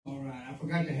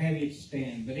forgot to have you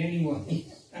stand. But anyway,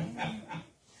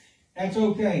 that's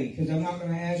okay, because I'm not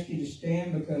going to ask you to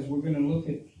stand, because we're going to look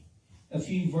at a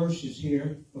few verses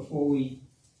here before we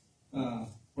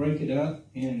break it up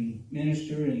and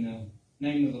minister in the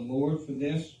name of the Lord for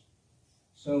this.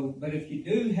 So, but if you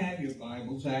do have your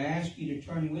Bibles, I ask you to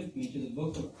turn with me to the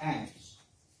book of Acts,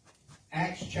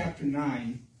 Acts chapter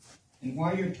 9. And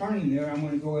while you're turning there, I'm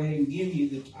going to go ahead and give you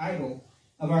the title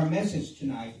of our message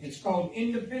tonight. It's called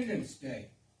Independence Day.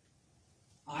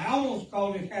 I almost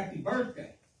called it Happy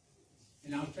Birthday,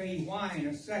 and I'll tell you why in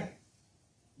a second.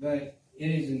 But it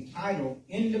is entitled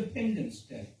Independence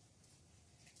Day.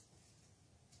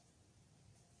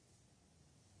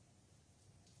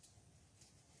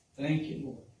 Thank you,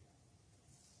 Lord.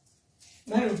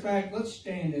 Matter of fact, let's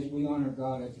stand as we honor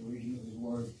God at the reading of His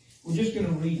Word. We're just going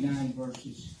to read 9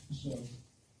 verses, so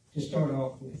to start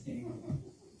off with anyway.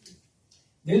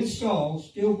 Then Saul,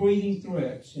 still breathing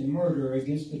threats and murder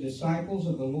against the disciples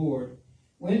of the Lord,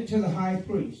 went to the high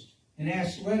priest and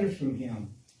asked letters from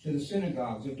him to the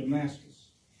synagogues of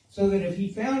Damascus, so that if he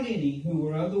found any who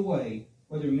were of the way,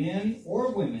 whether men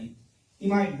or women, he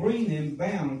might bring them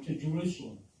bound to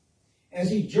Jerusalem.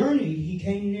 As he journeyed, he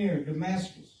came near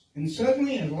Damascus, and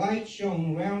suddenly a light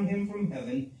shone around him from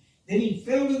heaven. Then he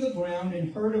fell to the ground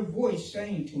and heard a voice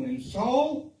saying to him,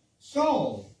 Saul,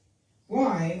 Saul,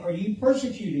 why are you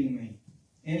persecuting me?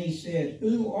 And he said,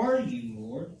 Who are you,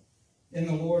 Lord? Then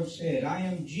the Lord said, I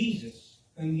am Jesus,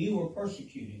 whom you are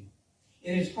persecuting.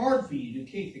 It is hard for you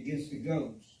to kick against the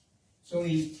goads. So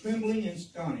he, trembling and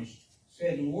astonished,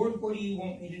 said, Lord, what do you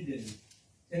want me to do?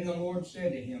 Then the Lord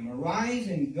said to him, Arise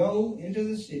and go into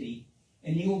the city,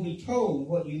 and you will be told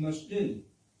what you must do.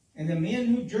 And the men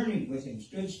who journeyed with him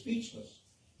stood speechless,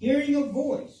 hearing a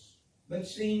voice, but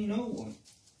seeing no one.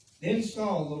 Then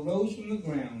Saul arose from the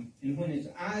ground, and when his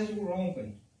eyes were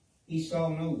opened, he saw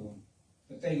no one.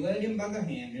 But they led him by the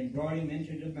hand and brought him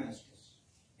into Damascus.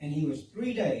 And he was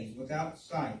 3 days without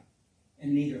sight,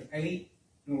 and neither ate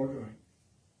nor drank.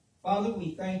 Father,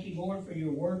 we thank you, Lord, for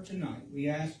your word tonight. We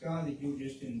ask, God, that you'll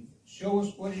just show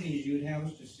us what it is you would have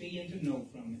us to see and to know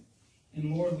from it.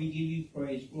 And Lord, we give you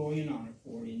praise, glory, and honor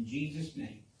for it in Jesus'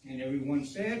 name. And everyone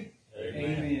said,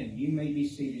 Amen. Amen. You may be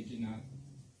seated tonight.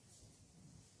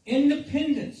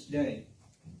 Independence Day.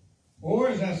 Or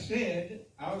as I said,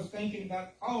 I was thinking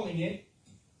about calling it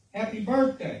Happy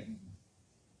Birthday.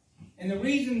 And the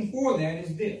reason for that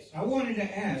is this. I wanted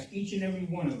to ask each and every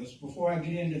one of us, before I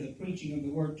get into the preaching of the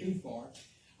word too far,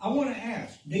 I want to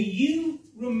ask, do you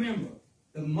remember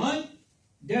the month,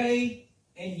 day,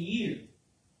 and year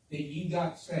that you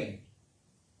got saved?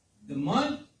 The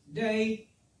month, day,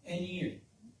 and year.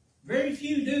 Very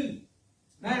few do.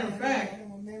 Matter of fact,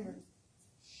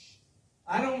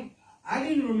 I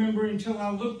didn't remember until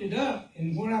I looked it up.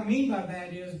 And what I mean by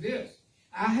that is this.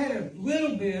 I had a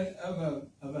little bit of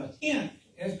a hint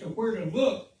as to where to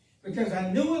look, because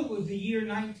I knew it was the year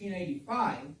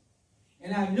 1985,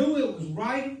 and I knew it was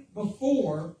right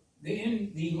before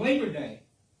the Labor Day.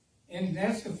 And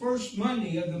that's the first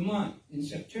Monday of the month in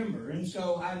September. And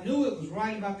so I knew it was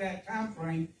right about that time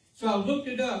frame. So I looked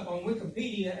it up on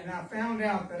Wikipedia, and I found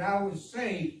out that I was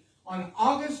saved on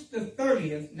August the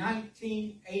 30th,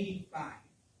 1985.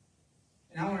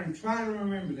 And I want to try to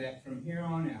remember that from here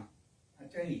on out. I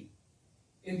tell you,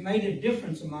 it made a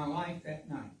difference in my life that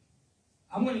night.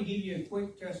 I'm going to give you a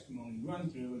quick testimony, run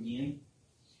through again.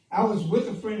 I was with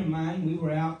a friend of mine. We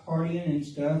were out partying and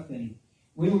stuff, and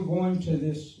we went to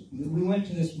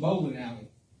this bowling alley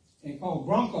called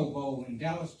Bronco Bowl in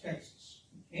Dallas, Texas.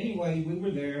 Anyway, we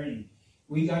were there, and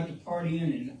we got to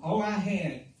partying, and all I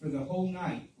had for the whole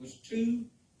night was 2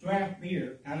 draft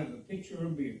beer out of a pitcher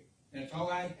of beer. That's all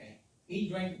I had. He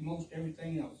drank most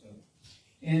everything else of it.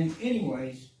 And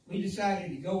anyways, we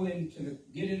decided to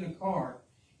get in the car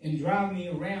and drive me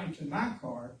around to my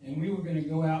car, and we were going to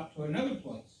go out to another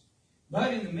place.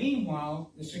 But in the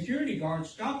meanwhile, the security guard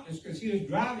stopped us because he was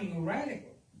driving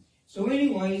erratically. So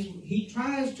anyways, he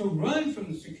tries to run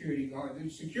from the security guard. The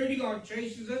security guard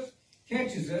chases us,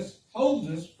 catches us, holds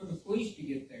us for the police to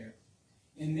get there.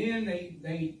 And then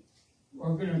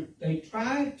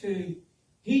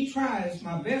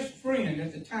my best friend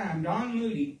at the time, Don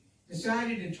Moody,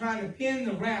 decided to try to pin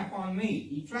the rap on me.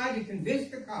 He tried to convince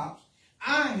the cops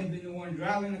I had been the one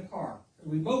driving the car.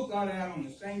 We both got out on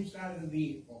the same side of the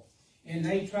vehicle. And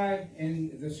they tried,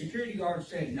 and the security guard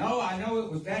said, no, I know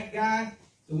it was that guy,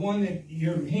 the one that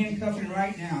you're handcuffing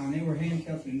right now. And they were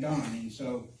handcuffing Don. And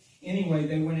so, anyway,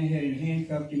 they went ahead and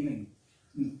handcuffed him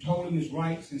and told him his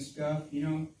rights and stuff,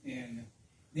 And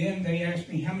then they asked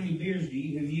me, how many beers have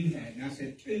you had? And I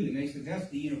said, 2. And they said, that's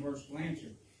the universal answer.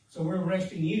 So we're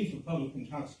arresting you for public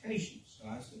intoxication. So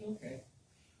I said, okay.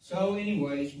 So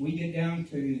anyways, we get down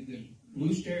to the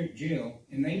Blue Sterrett jail,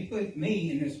 and they put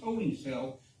me in this holding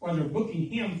cell while they're booking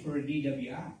him for a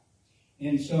DWI.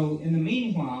 And so in the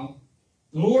meanwhile,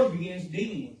 the Lord begins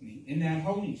dealing with me in that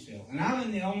holding cell. And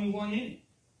I'm the only one in it.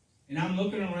 And I'm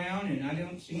looking around, and I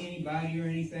don't see anybody or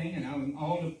anything. And I'm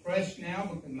all depressed now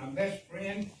because my best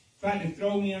friend tried to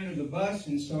throw me under the bus.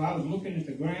 And so I was looking at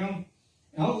the ground.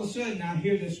 And all of a sudden, I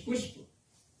hear this whisper.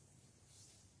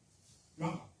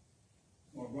 Rob.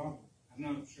 Or Robert. I'm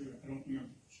not sure. I don't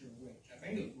remember for sure which. I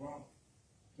think it was Robert.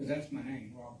 Because that's my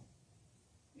name, Robert.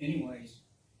 Anyways,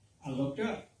 I looked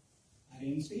up. I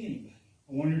didn't see anybody.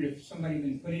 I wondered if somebody had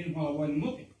been put in while I wasn't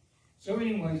looking. So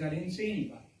anyways, I didn't see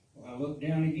anybody. Well, I looked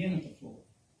down again at the floor.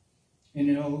 And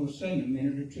then all of a sudden, a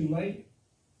minute or two later,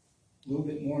 a little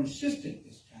bit more insistent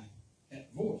this time,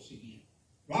 that voice again.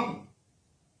 Robert.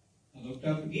 I looked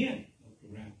up again,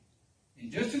 looked around.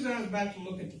 And just as I was about to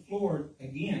look at the floor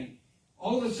again,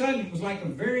 all of a sudden it was like a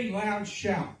very loud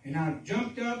shout. And I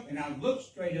jumped up and I looked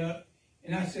straight up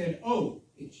and I said, "Oh,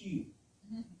 it's you."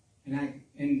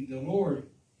 And the Lord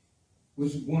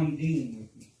was the one dealing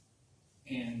with me.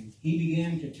 And he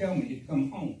began to tell me to come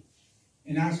home.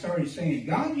 And I started saying,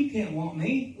 "God, you can't want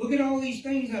me. Look at all these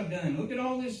things I've done. Look at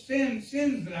all these sins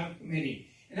that I've committed."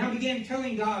 And I began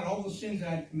telling God all the sins I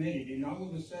had committed. And all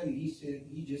of a sudden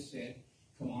he just said,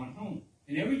 "Come on home."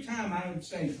 And every time I would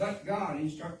say, "But God," and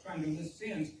start trying to list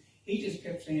sins, he just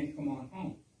kept saying, "Come on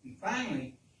home." And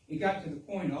finally, it got to the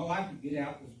point all I could get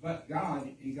out was, "But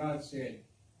God," and God said,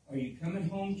 "Are you coming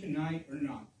home tonight or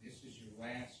not? This is your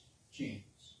last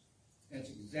chance." That's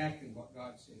exactly what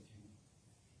God said to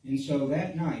me. And so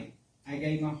that night, I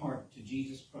gave my heart to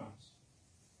Jesus Christ.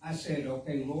 I said,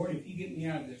 "Okay, Lord, if you get me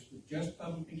out of this with just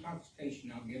public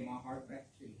intoxication, I'll give my heart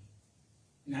back to you."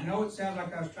 And I know it sounds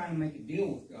like I was trying to make a deal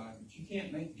with God, but you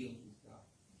can't make deals with God.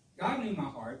 God knew my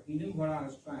heart. He knew what I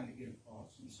was trying to get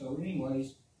across. And so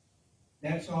anyways,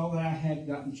 that's all that I had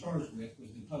gotten charged with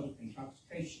was the public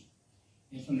intoxication.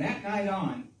 And from that night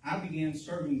on, I began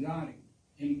serving God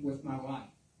with my life.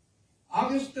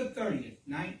 August the 30th,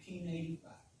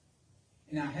 1985.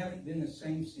 And I haven't been the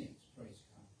same since, praise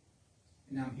God.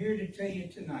 And I'm here to tell you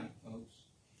tonight, folks,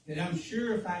 that I'm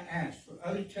sure if I asked for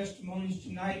other testimonies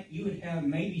tonight, you would have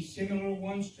maybe similar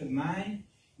ones to mine.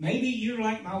 Maybe you're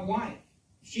like my wife.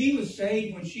 She was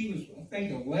saved when she was, I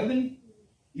think, 11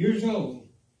 years old.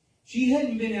 She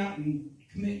hadn't been out and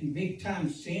committing big-time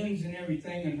sins and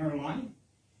everything in her life.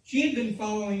 She had been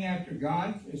following after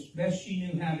God as best she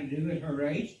knew how to do at her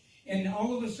age. And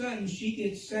all of a sudden, she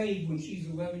gets saved when she's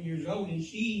 11 years old, and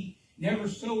she never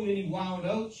sold any wild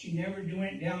oats. She never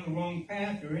went down the wrong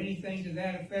path or anything to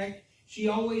that effect. She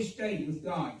always stayed with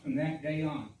God from that day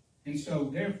on. And so,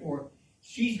 therefore,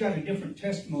 she's got a different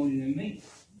testimony than me.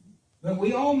 But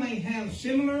we all may have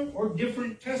similar or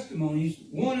different testimonies.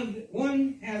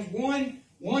 One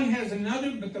has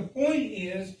another. But the point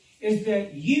is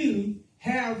that you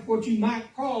have what you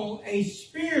might call a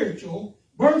spiritual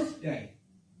birthday.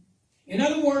 In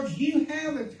other words, you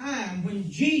have a time when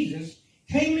Jesus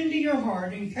came into your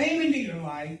heart and came into your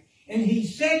life, and he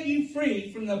set you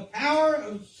free from the power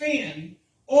of sin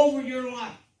over your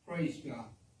life. Praise God.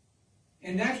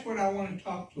 And that's what I want to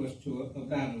talk to us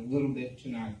about a little bit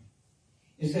tonight.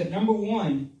 Is that number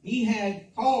one,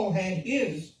 Paul had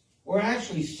his, or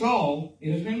actually Saul,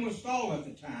 his name was Saul at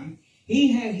the time,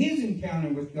 he had his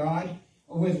encounter with God,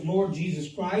 with Lord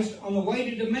Jesus Christ, on the way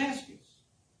to Damascus.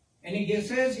 And it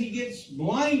says he gets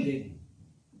blinded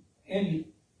and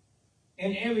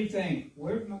everything.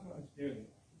 Where's my glasses? There they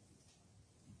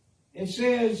are. It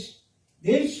says,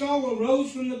 "Then Saul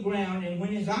arose from the ground, and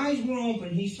when his eyes were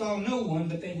opened, he saw no one,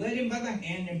 but they led him by the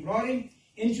hand and brought him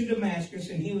into Damascus,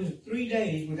 and he was 3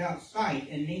 days without sight,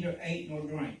 and neither ate nor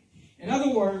drank." In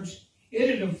other words, it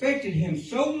had affected him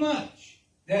so much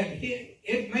that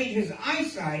it made his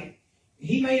eyesight,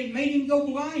 made him go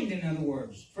blind, in other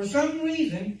words. For some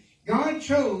reason, God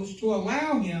chose to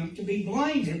allow him to be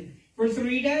blinded for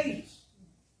 3 days.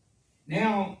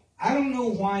 Now, I don't know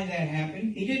why that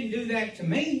happened. He didn't do that to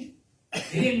me.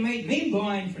 He didn't make me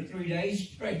blind for 3 days,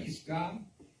 praise God.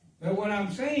 But what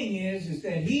I'm saying is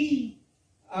that he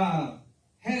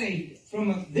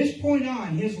from this point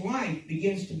on, his life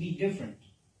begins to be different.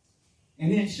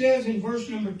 And it says in verse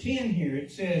number 10 here,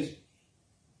 it says,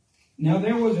 "Now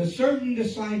there was a certain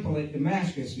disciple at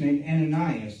Damascus named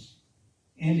Ananias,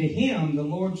 and to him the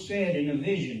Lord said in a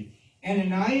vision,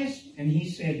 'Ananias,' and he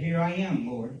said, 'Here I am,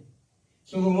 Lord.'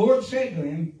 So the Lord said to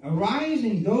him, 'Arise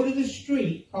and go to the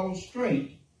street called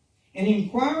Straight, and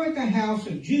inquire at the house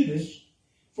of Judas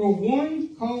for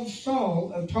one called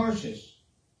Saul of Tarsus.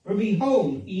 For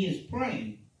behold, he is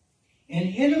praying.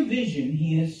 And in a vision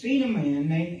he has seen a man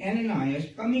named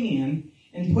Ananias coming in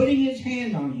and putting his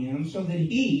hand on him so that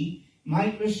he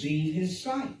might receive his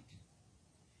sight.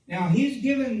 Now he's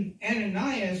given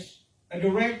Ananias a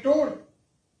direct order.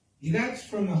 That's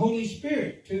from the Holy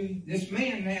Spirit to this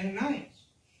man, Ananias.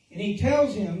 And he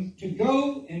tells him to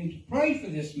go and to pray for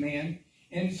this man,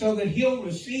 and so that he'll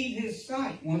receive his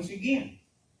sight once again.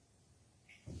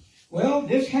 Well,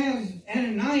 this has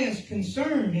Ananias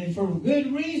concerned, and for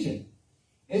good reason.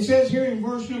 It says here in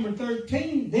verse number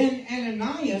 13, Then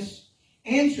Ananias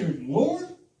answered, Lord,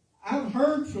 I've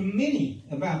heard from many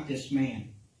about this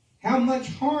man, how much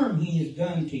harm he has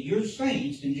done to your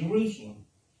saints in Jerusalem.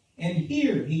 And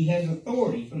here he has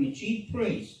authority from the chief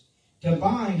priests to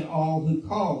bind all who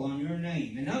call on your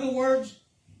name. In other words,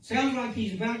 sounds like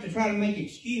he's about to try to make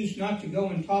excuse not to go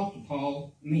and talk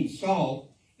to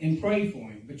Saul, and pray for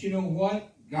him. But you know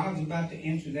what? God's about to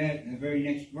answer that in the very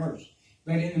next verse.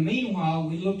 But in the meanwhile,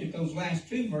 we looked at those last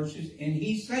two verses, and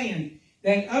he's saying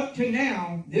that up to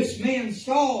now, this man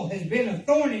Saul has been a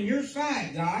thorn in your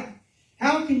side, God.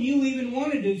 How can you even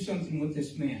want to do something with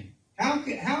this man? How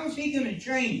is he going to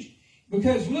change?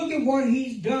 Because look at what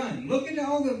he's done. Look at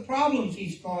all the problems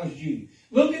he's caused you.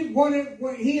 Look at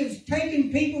what he has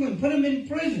taken people and put them in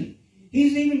prison.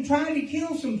 He's even trying to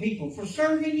kill some people for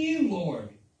serving you, Lord.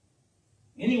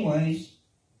 Anyways,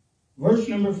 verse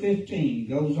number 15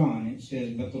 goes on. It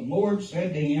says, But the Lord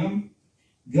said to him,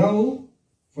 Go,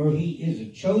 for he is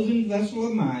a chosen vessel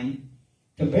of mine,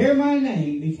 to bear my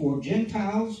name before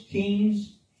Gentiles,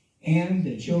 kings, and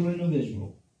the children of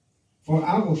Israel. For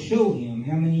I will show him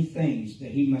how many things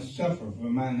that he must suffer for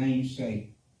my name's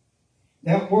sake.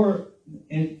 That word,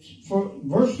 for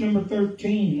verse number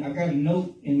 13, I got a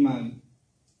note in my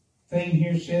thing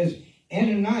here, says,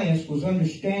 Ananias was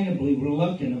understandably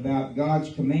reluctant about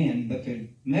God's command, but the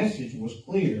message was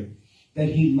clear that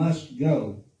he must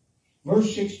go.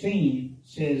 Verse 16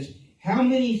 says, How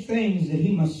many things that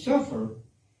he must suffer.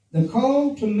 The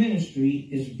call to ministry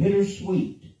is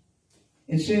bittersweet.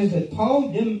 It says that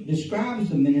Paul describes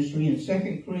the ministry in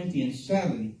 2 Corinthians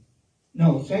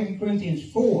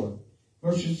 4,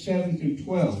 verses 7 through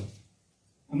 12.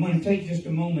 I'm going to take just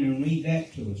a moment and read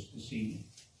that to us this evening.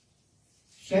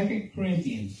 2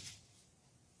 Corinthians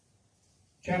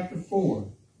chapter 4,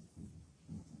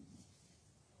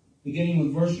 beginning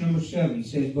with verse number 7,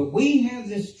 says, But we have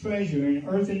this treasure in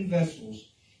earthen vessels,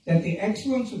 that the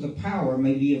excellence of the power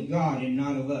may be of God and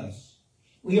not of us.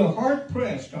 We are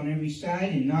hard-pressed on every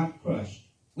side and not crushed.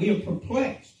 We are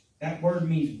perplexed. That word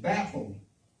means baffled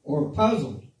or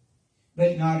puzzled,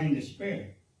 but not in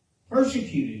despair.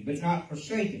 Persecuted, but not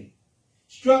forsaken.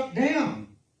 Struck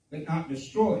down, but not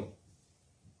destroyed.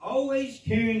 Always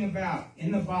carrying about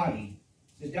in the body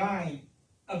the dying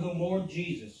of the Lord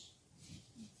Jesus,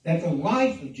 that the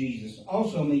life of Jesus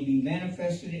also may be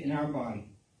manifested in our body.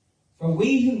 For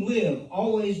we who live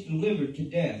always delivered to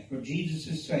death for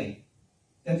Jesus' sake,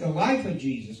 that the life of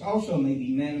Jesus also may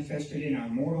be manifested in our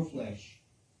mortal flesh.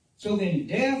 So then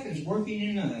death is working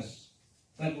in us,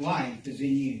 but life is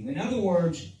in you. In other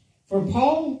words, for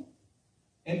Paul,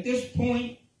 at this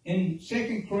point in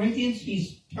 2 Corinthians,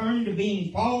 he's turned to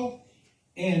being Paul,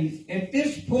 and at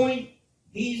this point,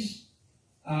 he's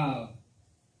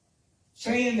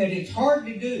saying that it's hard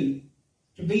to do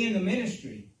to be in the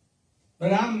ministry,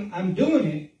 but I'm doing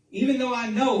it, even though I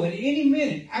know at any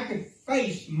minute I could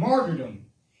face martyrdom.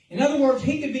 In other words,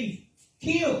 he could be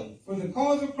killed for the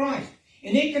cause of Christ.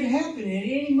 And it could happen at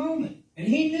any moment. And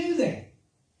he knew that.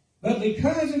 But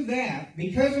because of that,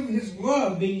 because of his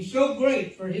love being so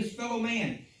great for his fellow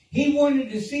man, he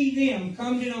wanted to see them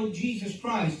come to know Jesus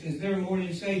Christ as their Lord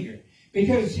and Savior.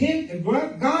 Because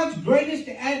God's greatest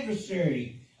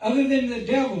adversary, other than the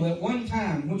devil at one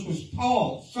time, which was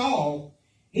Saul,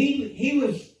 he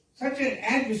was such an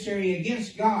adversary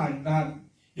against God by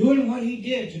doing what he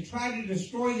did to try to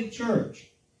destroy the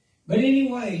church. But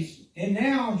anyways, and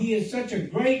now he is such a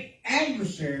great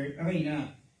adversary,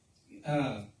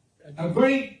 a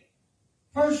great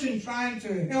person trying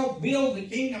to help build the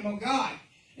kingdom of God.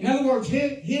 In other words,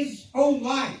 his whole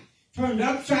life turned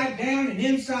upside down and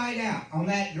inside out on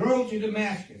that road to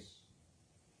Damascus.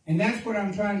 And that's what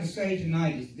I'm trying to say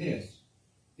tonight is this,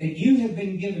 that you have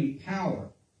been given power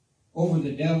over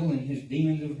the devil and his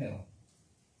demons of hell.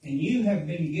 And you have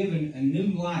been given a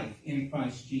new life in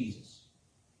Christ Jesus.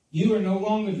 You are no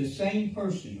longer the same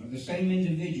person or the same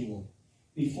individual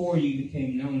before you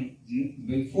became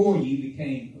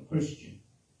a Christian.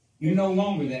 You're no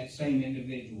longer that same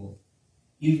individual.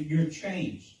 You're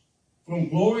changed. From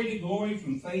glory to glory,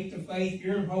 from faith to faith,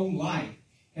 your whole life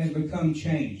has become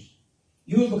changed.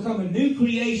 You will become a new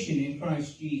creation in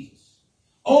Christ Jesus.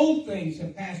 Old things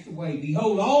have passed away.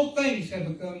 Behold, all things have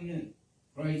become new.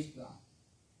 Praise God.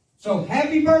 So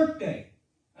happy birthday.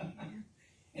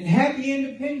 And happy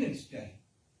Independence Day.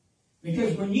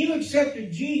 Because when you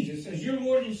accepted Jesus as your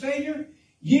Lord and Savior,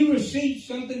 you received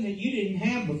something that you didn't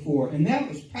have before. And that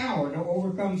was power to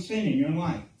overcome sin in your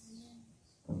life.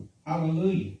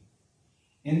 Hallelujah.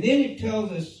 And then it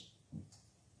tells us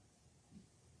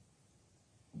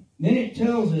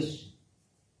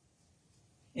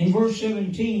in verse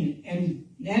 17, and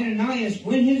Ananias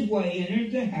went his way,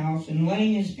 entered the house, and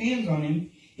laying his hands on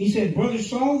him, he said, Brother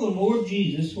Saul, the Lord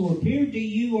Jesus, who appeared to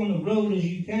you on the road as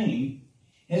you came,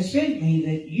 has sent me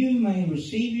that you may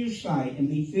receive your sight and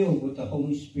be filled with the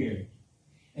Holy Spirit.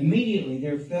 Immediately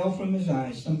there fell from his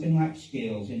eyes something like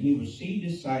scales, and he received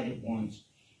his sight at once,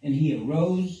 and he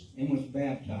arose and was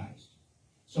baptized.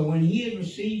 So when he had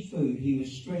received food, he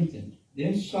was strengthened.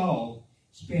 Then Saul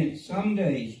spent some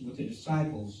days with the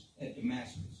disciples at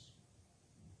Damascus.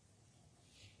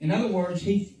 In other words,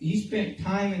 he spent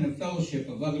time in the fellowship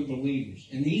of other believers.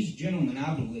 And these gentlemen,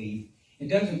 I believe, it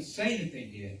doesn't say that they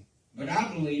did, but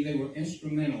I believe they were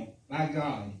instrumental by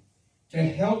God to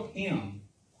help him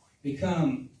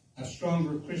become a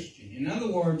stronger Christian. In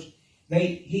other words,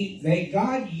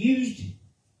 God used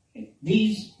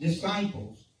these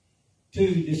disciples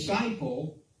to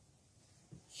disciple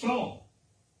Saul.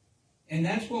 And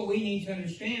that's what we need to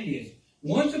understand is,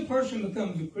 once a person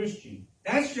becomes a Christian,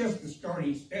 that's just the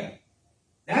starting step.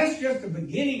 That's just the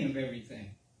beginning of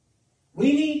everything.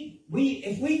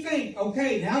 If we think,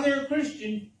 okay, now they're a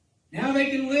Christian, now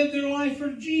they can live their life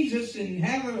for Jesus and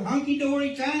have a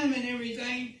hunky-dory time and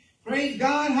everything, praise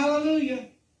God, hallelujah.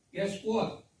 Guess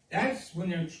what? That's when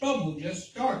their trouble just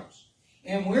starts.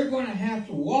 And we're going to have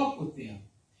to walk with them.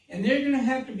 And they're going to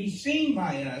have to be seen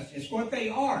by us as what they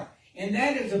are. And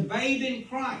that is a babe in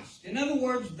Christ. In other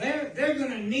words, they're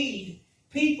going to need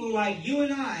people like you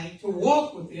and I to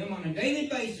walk with them on a daily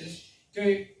basis,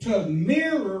 to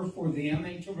mirror for them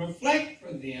and to reflect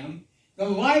for them the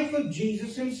life of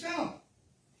Jesus himself.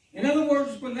 In other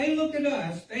words, when they look at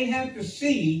us, they have to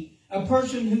see a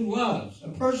person who loves, a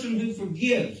person who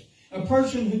forgives, a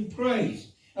person who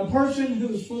prays, a person who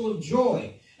is full of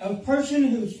joy, a person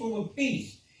who is full of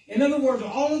peace. In other words,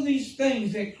 all of these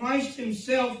things that Christ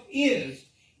himself is,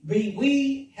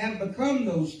 we have become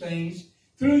those things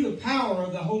through the power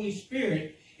of the Holy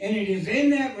Spirit. And it is in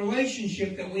that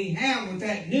relationship that we have with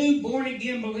that new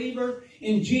born-again believer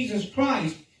in Jesus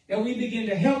Christ that we begin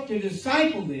to help to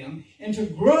disciple them and to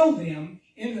grow them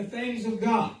in the things of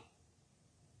God.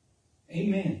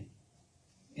 Amen.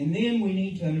 And then we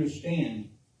need to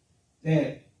understand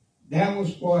that that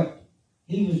was what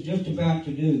he was just about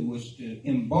to do, was to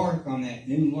embark on that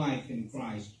new life in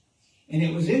Christ. And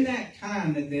it was in that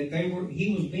time that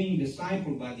he was being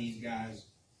discipled by these guys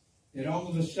that all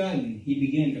of a sudden he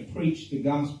began to preach the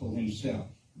gospel himself.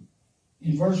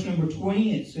 In verse number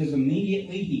 20, it says,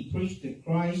 immediately he preached to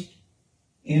Christ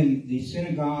in the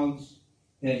synagogues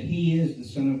that he is the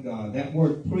Son of God. That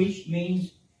word preached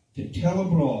means to tell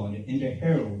abroad and to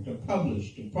herald, to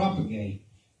publish, to propagate,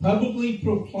 publicly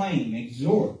proclaim,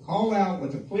 exhort, call out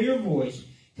with a clear voice,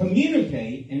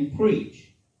 communicate, and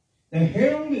preach. The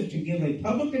herald is to give a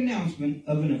public announcement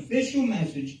of an official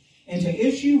message and to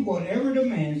issue whatever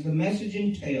demands the message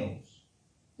entails.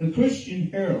 The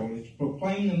Christian herald is to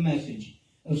proclaim the message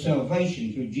of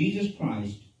salvation through Jesus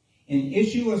Christ and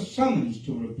issue a summons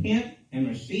to repent and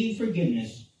receive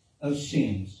forgiveness of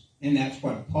sins. And that's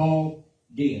what Paul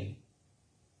did.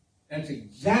 That's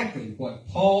exactly what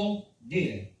Paul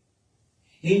did.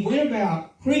 He went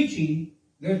about preaching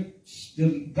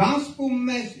the gospel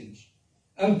message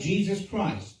of Jesus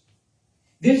Christ.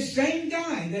 This same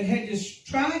guy that had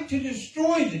tried to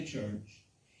destroy the church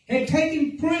had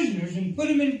taken prisoners and put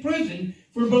them in prison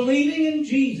for believing in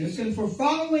Jesus and for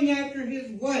following after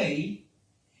his way.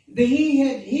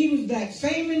 He was that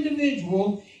same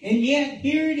individual, and yet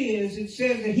here it is, it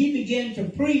says that he began to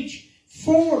preach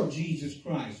for Jesus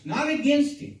Christ, not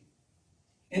against him.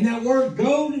 And that word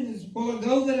goad is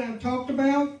goad that I've talked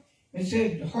about. It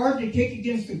said hard to kick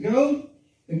against the goad.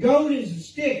 The goad is a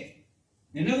stick.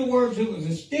 In other words, it was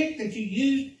a stick that you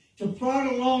used to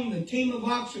prod along the team of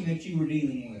oxen that you were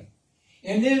dealing with.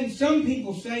 And then some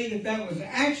people say that was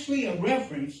actually a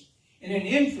reference and an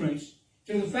inference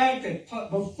to the fact that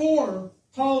before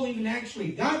Paul even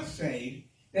actually got saved,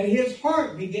 that his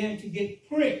heart began to get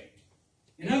pricked.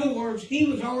 In other words, he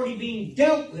was already being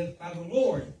dealt with by the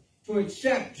Lord to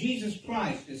accept Jesus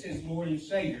Christ as his Lord and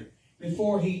Savior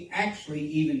before he actually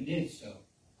even did so.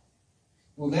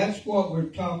 Well, that's what we're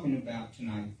talking about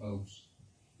tonight, folks,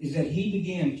 is that he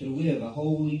began to live a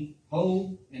whole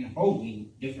and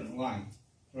wholly different life.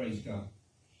 Praise God.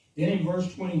 Then in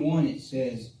verse 21 it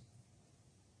says,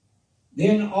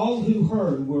 Then all who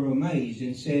heard were amazed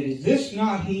and said, Is this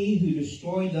not he who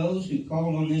destroyed those who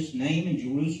called on this name in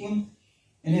Jerusalem,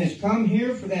 and has come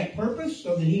here for that purpose,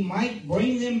 so that he might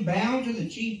bring them bound to the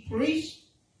chief priests?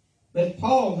 But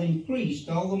Paul increased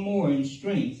all the more in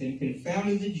strength and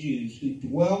confounded the Jews who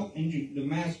dwelt in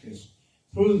Damascus,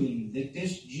 proving that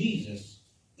this Jesus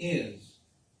is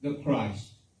the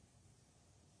Christ.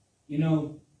 You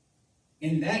know,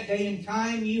 in that day and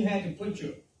time, you had to put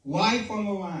your life on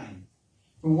the line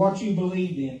for what you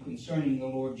believed in concerning the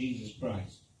Lord Jesus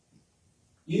Christ.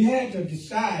 You had to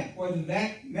decide whether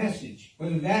that message,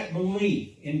 whether that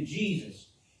belief in Jesus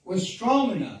was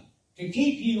strong enough to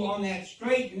keep you on that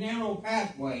straight and narrow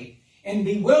pathway, and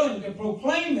be willing to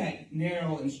proclaim that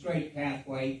narrow and straight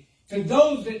pathway to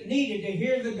those that needed to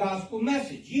hear the gospel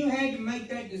message. You had to make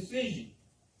that decision.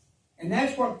 And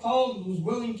that's what Paul was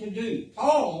willing to do.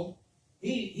 Paul,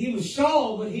 he was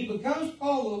Saul, but he becomes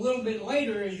Paul a little bit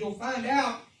later, as you'll find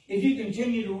out if you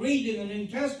continue to read in the New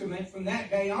Testament from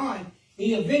that day on.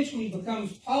 He eventually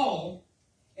becomes Paul,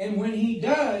 and when he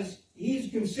does, he's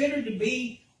considered to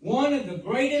be one of the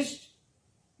greatest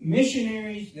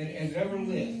missionaries that has ever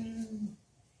lived.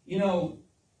 You know,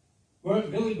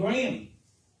 Billy Graham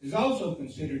is also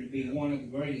considered to be one of the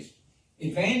greatest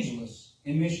evangelists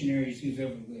and missionaries who's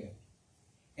ever lived.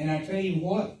 And I tell you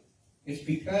what, it's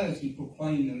because he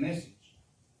proclaimed the message.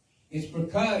 It's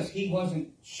because he wasn't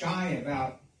shy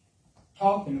about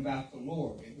talking about the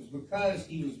Lord. It was because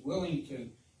he was willing to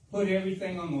put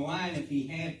everything on the line if he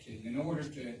had to, in order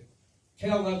to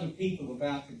tell other people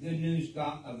about the good news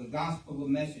of the gospel, the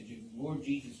message of the Lord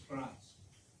Jesus Christ.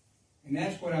 And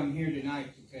that's what I'm here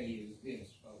tonight to tell you is this,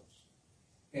 folks.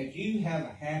 That you have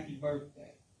a happy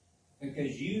birthday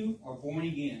because you are born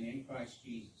again in Christ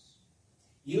Jesus.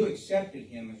 You accepted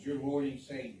him as your Lord and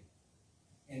Savior.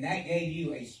 And that gave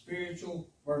you a spiritual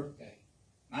birthday.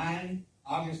 Mine,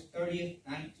 August 30th,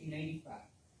 1985.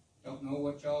 Don't know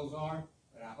what y'all's are,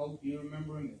 but I hope you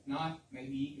remember them. If not,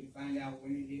 maybe you can find out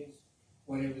when it is,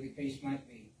 whatever the case might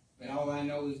be. But all I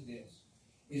know is this,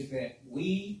 is that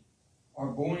we are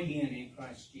born again in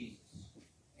Christ Jesus.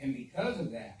 And because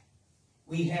of that,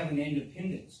 we have an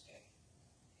Independence Day.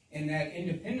 And that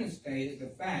Independence Day is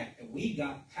the fact that we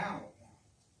got power now.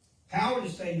 Power to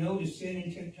say no to sin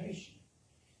and temptation.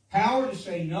 Power to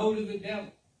say no to the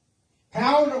devil.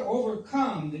 Power to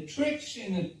overcome the tricks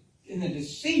and the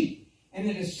deceit and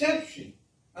the deception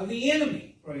of the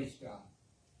enemy, praise God.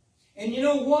 And you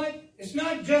know what? It's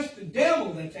not just the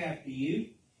devil that's after you.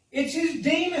 It's his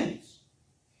demons.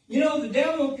 You know, the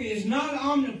devil is not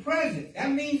omnipresent.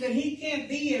 That means that he can't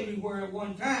be everywhere at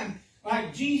one time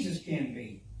like Jesus can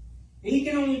be. He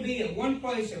can only be at one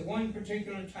place at one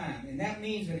particular time. And that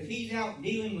means that if he's out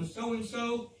dealing with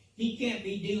so-and-so, he can't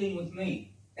be dealing with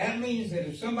me. That means that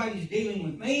if somebody's dealing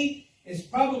with me, it's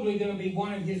probably going to be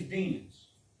one of his demons.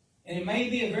 And it may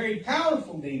be a very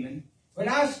powerful demon, but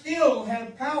I still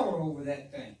have power over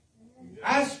that thing.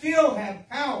 I still have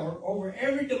power over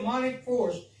every demonic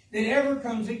force that ever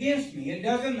comes against me. It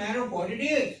doesn't matter what it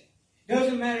is. It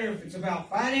doesn't matter if it's about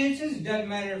finances. It doesn't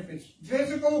matter if it's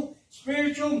physical,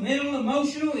 spiritual, mental,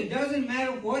 emotional. It doesn't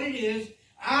matter what it is.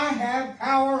 I have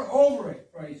power over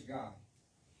it, praise God.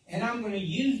 And I'm going to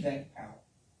use that power.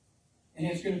 And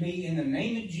it's going to be in the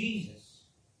name of Jesus.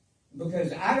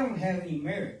 Because I don't have any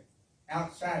merit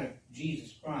outside of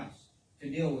Jesus Christ to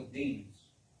deal with demons.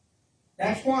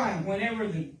 That's why whenever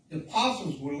the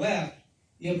apostles were left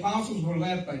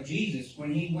by Jesus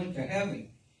when he went to heaven.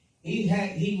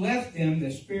 He left them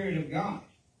the Spirit of God.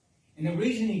 And the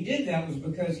reason he did that was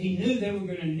because he knew they were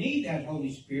going to need that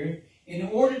Holy Spirit in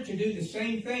order to do the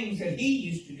same things that he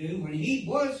used to do when he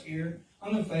was here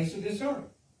on the face of this earth.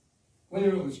 Whether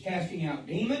it was casting out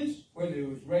demons, whether it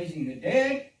was raising the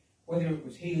dead, whether it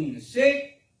was healing the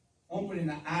sick, opening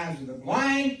the eyes of the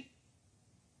blind,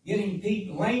 getting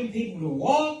lame people to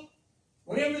walk,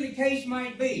 whatever the case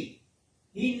might be,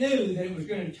 he knew that it was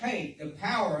going to take the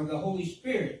power of the Holy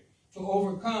Spirit to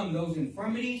overcome those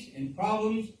infirmities and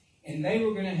problems, and they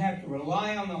were going to have to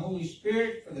rely on the Holy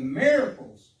Spirit for the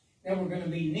miracles that were going to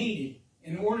be needed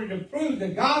in order to prove the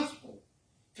gospel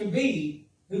to be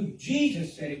who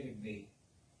Jesus said it would be.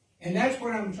 And that's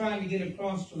what I'm trying to get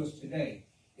across to us today,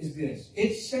 is this.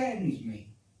 It saddens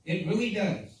me. It really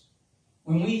does.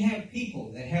 When we have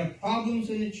people that have problems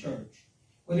in the church,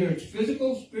 whether it's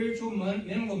physical, spiritual,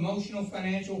 mental, emotional,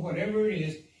 financial, whatever it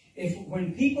is,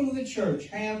 when people of the church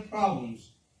have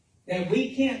problems that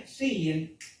we can't see an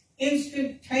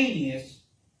instantaneous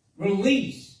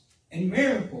release and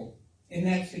miracle in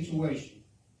that situation.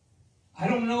 I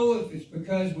don't know if it's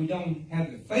because we don't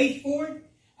have the faith for it.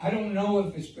 I don't know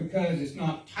if it's because it's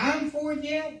not time for it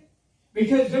yet.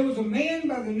 Because there was a man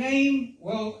by the name,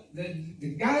 well,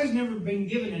 the guy's never been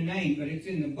given a name, but it's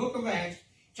in the book of Acts,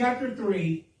 chapter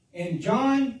 3, and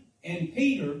John and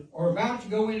Peter are about to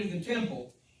go into the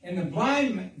temple, and the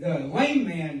lame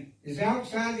man is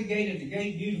outside the gate at the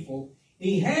Gate Beautiful.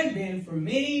 He had been for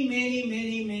many, many,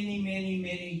 many, many, many,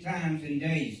 many times and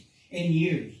days and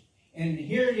years. And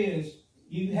here it is.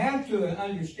 You have to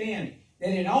understand that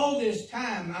in all this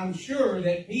time, I'm sure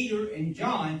that Peter and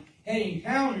John had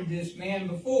encountered this man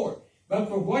before. But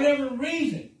for whatever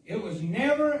reason, it was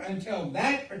never until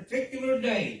that particular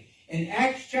day in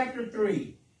Acts chapter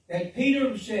 3 that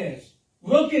Peter says,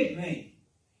 "Look at me."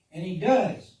 And he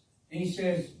does. And he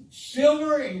says,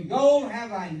 "Silver and gold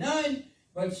have I none,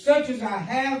 but such as I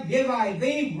have give I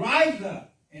thee. Rise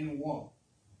up and walk."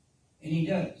 And he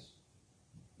does.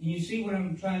 And you see what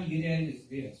I'm trying to get at is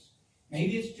this.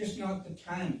 Maybe it's just not the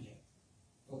time yet.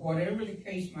 But whatever the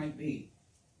case might be,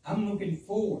 I'm looking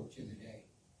forward to the day.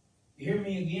 You hear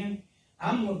me again?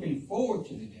 I'm looking forward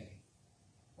to the day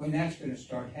when that's going to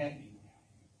start happening around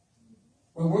here.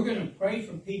 Where we're going to pray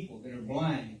for people that are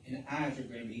blind and eyes are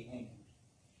going to be opened.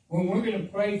 When we're going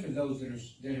to pray for those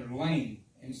that are lame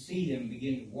and see them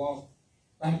begin to walk.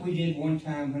 Like we did one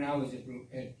time when I was at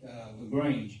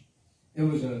LaGrange. There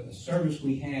was a service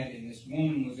we had, and this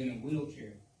woman was in a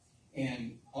wheelchair.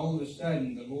 And all of a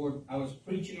sudden, the Lord, I was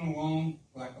preaching along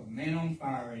like a man on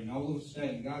fire, and all of a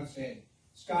sudden, God said,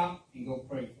 "Stop and go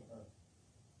pray for her."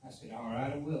 I said, "All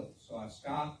right, I will." So I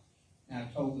stopped, and I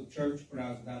told the church what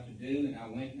I was about to do, and I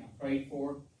went and I prayed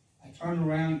for her. I turned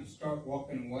around and started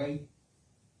walking away.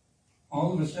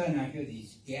 All of a sudden, I hear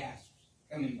these gasps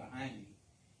coming behind me.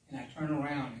 And I turn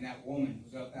around, and that woman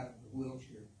was up out of the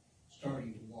wheelchair,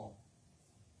 starting to walk.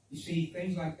 You see,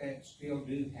 things like that still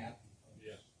do happen.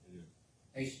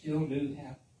 They still do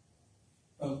happen.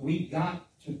 But we've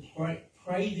got to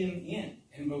pray them in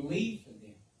and believe for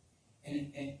them.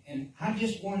 And I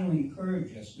just want to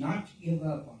encourage us not to give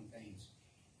up on things.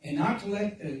 And not to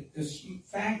let the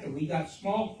fact that we got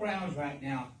small crowds right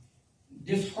now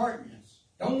dishearten us.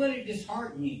 Don't let it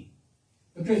dishearten you.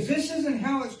 Because this isn't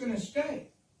how it's going to stay.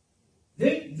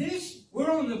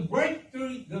 We're on the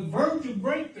breakthrough, the verge of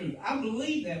breakthrough. I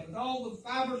believe that with all the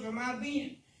fibers of my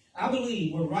being. I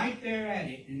believe we're right there at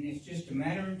it, and it's just a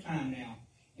matter of time now.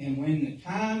 And when the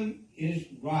time is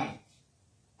right,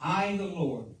 I, the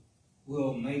Lord,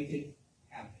 will make it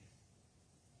happen.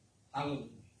 Hallelujah.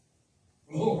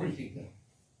 Glory to God.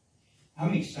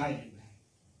 I'm excited about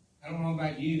it. I don't know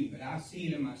about you, but I see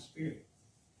it in my spirit.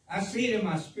 I see it in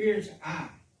my spirit's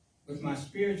eye. With my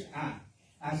spirit's eye.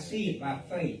 I see it by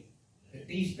faith that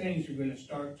these things are going to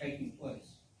start taking place.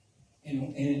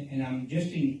 And I'm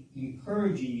just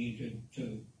encouraging you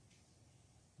to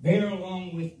bear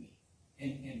along with me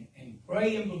and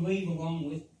pray and believe along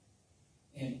with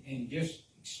me and just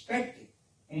expect it.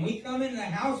 When we come into the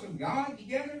house of God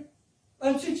together,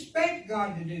 let's expect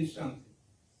God to do something.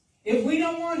 If we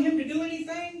don't want Him to do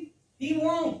anything, He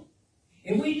won't.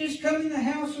 If we just come in the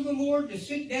house of the Lord to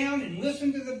sit down and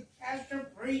listen to the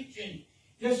pastor preach and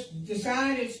just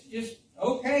decide it's just,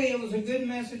 okay, it was a good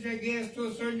message, I guess, to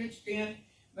a certain extent.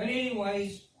 But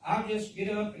anyways, I'll just get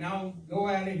up and I'll go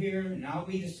out of here and I'll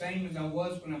be the same as I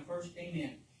was when I first came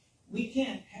in. We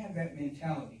can't have that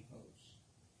mentality, folks.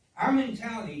 Our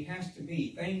mentality has to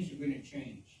be things are going to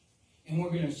change. And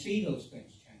we're going to see those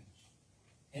things change.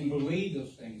 And believe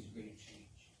those things are going to change.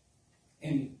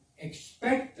 And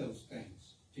expect those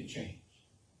things to change.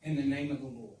 In the name of the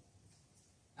Lord.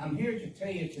 I'm here to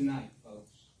tell you tonight, folks,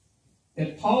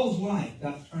 that Paul's life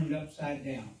got turned upside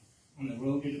down on the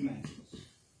road to Damascus.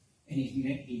 And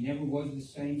he never was the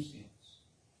same since.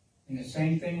 And the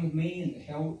same thing with me in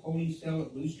the holding cell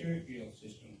at Blue Spirit Jail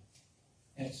System.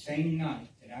 That same night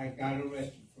that I got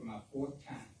arrested for my 4th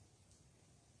time.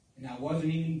 And I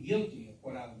wasn't even guilty of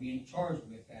what I was being charged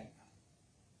with that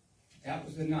night. That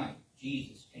was the night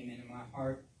Jesus came into my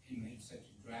heart and made such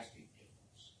a drastic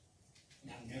difference.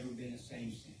 And I've never been the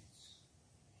same since.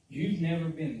 You've never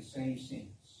been the same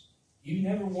since. You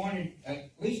never wanted,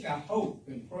 at least I hope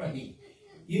and pray,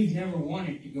 you've never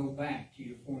wanted to go back to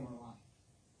your former life.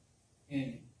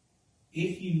 And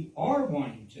if you are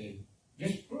wanting to,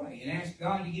 just pray and ask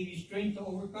God to give you strength to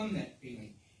overcome that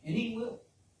feeling. And He will.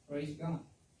 Praise God.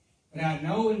 But I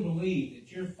know and believe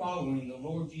that you're following the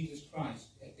Lord Jesus Christ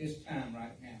at this time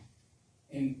right now.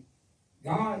 And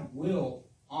God will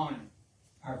honor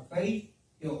our faith.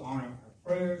 He'll honor our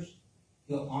prayers.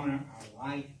 He'll honor our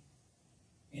life.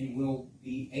 And we'll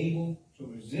be able to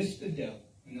resist the devil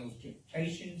when those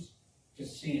temptations to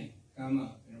sin come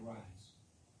up and arise,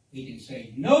 we can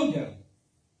say, no, devil,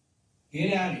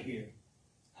 get out of here.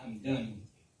 I'm done with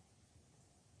you.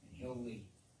 And he'll leave.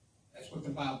 That's what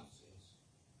the Bible says.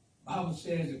 The Bible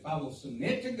says if I will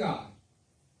submit to God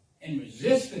and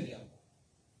resist the devil,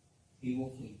 he will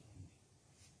flee from me.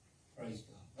 Praise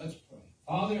God. Let's pray.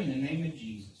 Father, in the name of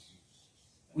Jesus,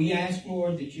 we ask,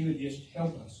 Lord, that you would just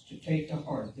help us to take to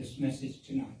heart this message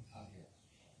tonight, God.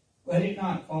 Let it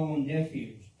not fall on deaf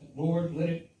ears, but, Lord, let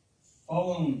it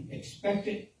fall on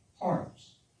expectant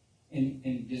hearts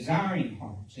and desiring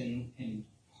hearts and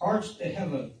hearts that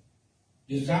have a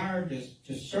desire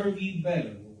to serve you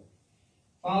better, Lord.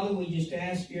 Father, we just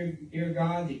ask, dear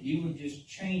God, that you would just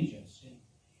change us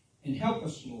and help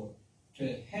us, Lord,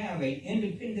 to have an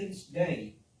Independence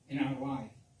Day in our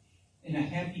life and a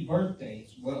happy birthday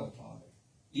as well, Father.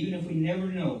 Even if we never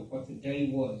know what the day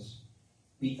was,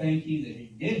 we thank you that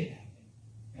it did happen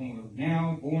and we're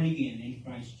now born again in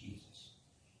Christ Jesus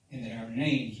and that our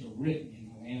names are written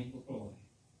in the Lamb of glory.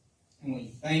 And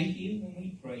we thank you and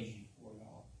we praise you for it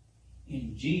all.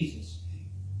 In Jesus' name.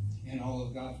 And all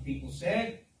of God's people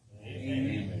said,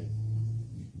 Amen.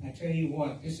 I tell you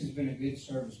what, this has been a good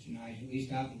service tonight. At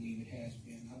least I believe it has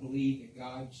been. I believe that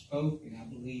God spoke, and I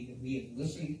believe that we have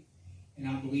listened, and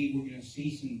I believe we're going to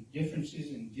see some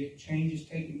differences and changes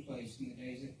taking place in the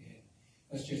days ahead.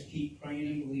 Let's just keep praying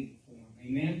and believing for them.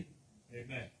 Amen?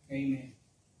 Amen. Amen.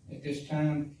 At this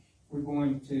time, we're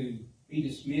going to be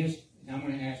dismissed, and I'm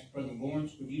going to ask Brother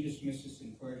Lawrence, would you dismiss us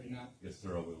in prayer tonight? Yes,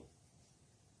 sir, I will.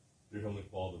 Dear Heavenly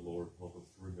Father, Lord, help us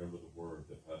to remember the word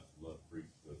that Pastor Love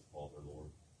preached to us, Father, Lord.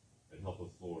 And help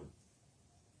us, Lord,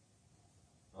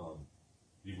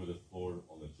 be with us, Lord,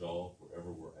 on the job,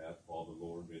 wherever we're at, Father,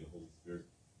 Lord. May the Holy Spirit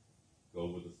go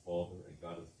with us, Father, and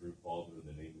guide us through, Father, in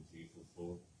the name of Jesus,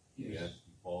 Lord. Yes. We ask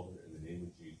you, Father, in the name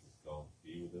of Jesus, God,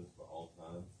 be with us for all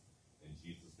times. In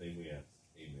Jesus' name we ask.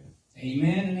 Amen.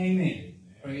 Amen and amen.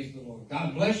 Praise the Lord.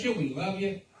 God bless you. We love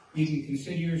you. You can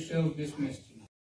consider yourselves dismissed tonight.